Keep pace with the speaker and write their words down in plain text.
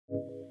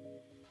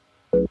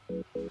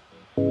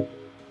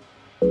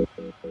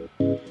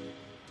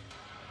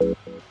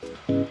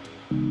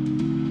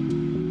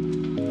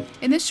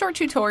this short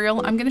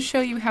tutorial, I'm going to show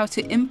you how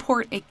to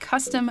import a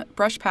custom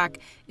brush pack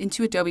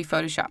into Adobe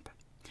Photoshop.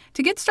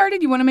 To get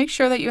started, you want to make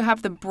sure that you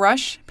have the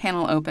Brush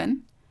panel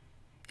open.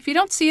 If you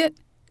don't see it,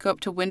 go up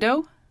to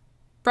Window,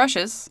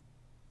 Brushes.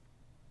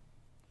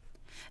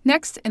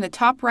 Next, in the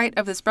top right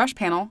of this brush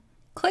panel,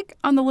 click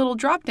on the little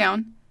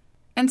drop-down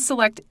and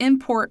select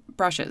Import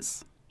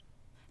Brushes.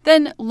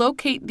 Then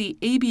locate the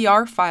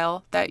ABR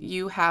file that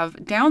you have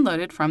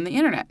downloaded from the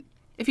internet.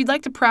 If you'd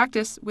like to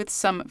practice with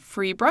some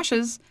free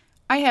brushes,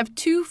 I have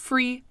 2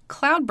 free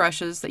cloud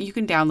brushes that you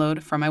can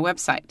download from my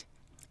website.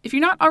 If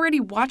you're not already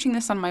watching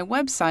this on my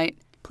website,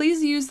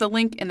 please use the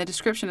link in the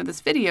description of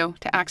this video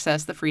to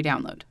access the free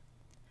download.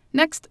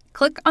 Next,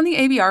 click on the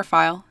ABR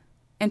file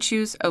and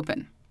choose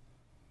Open.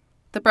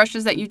 The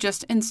brushes that you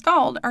just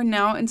installed are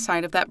now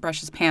inside of that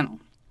Brushes panel.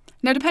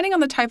 Now, depending on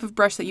the type of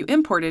brush that you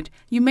imported,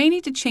 you may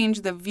need to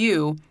change the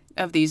view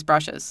of these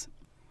brushes.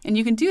 And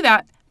you can do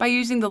that by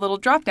using the little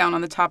drop-down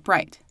on the top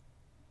right.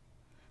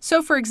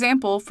 So for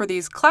example, for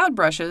these cloud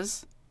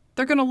brushes,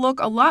 they're going to look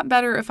a lot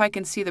better if I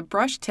can see the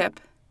brush tip,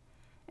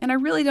 and I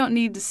really don't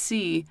need to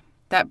see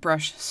that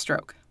brush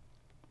stroke.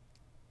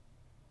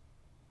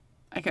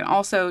 I can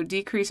also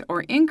decrease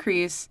or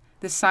increase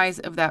the size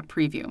of that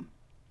preview.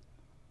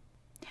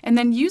 And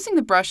then using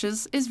the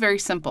brushes is very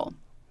simple.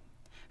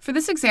 For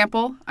this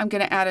example, I'm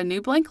going to add a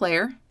new blank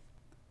layer,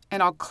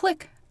 and I'll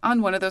click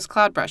on one of those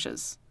cloud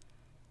brushes.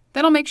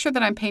 Then I'll make sure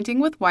that I'm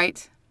painting with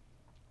white,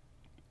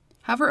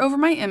 hover over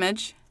my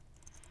image,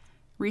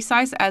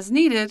 resize as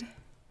needed,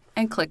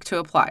 and click to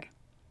apply.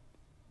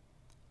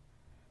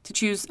 To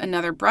choose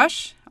another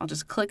brush, I'll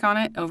just click on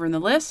it over in the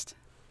list,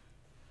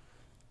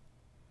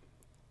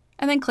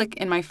 and then click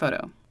in my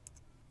photo.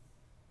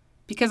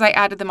 Because I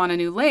added them on a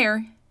new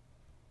layer,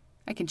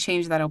 I can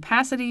change that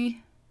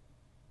opacity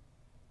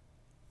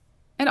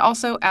and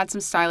also add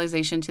some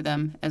stylization to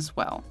them as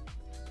well.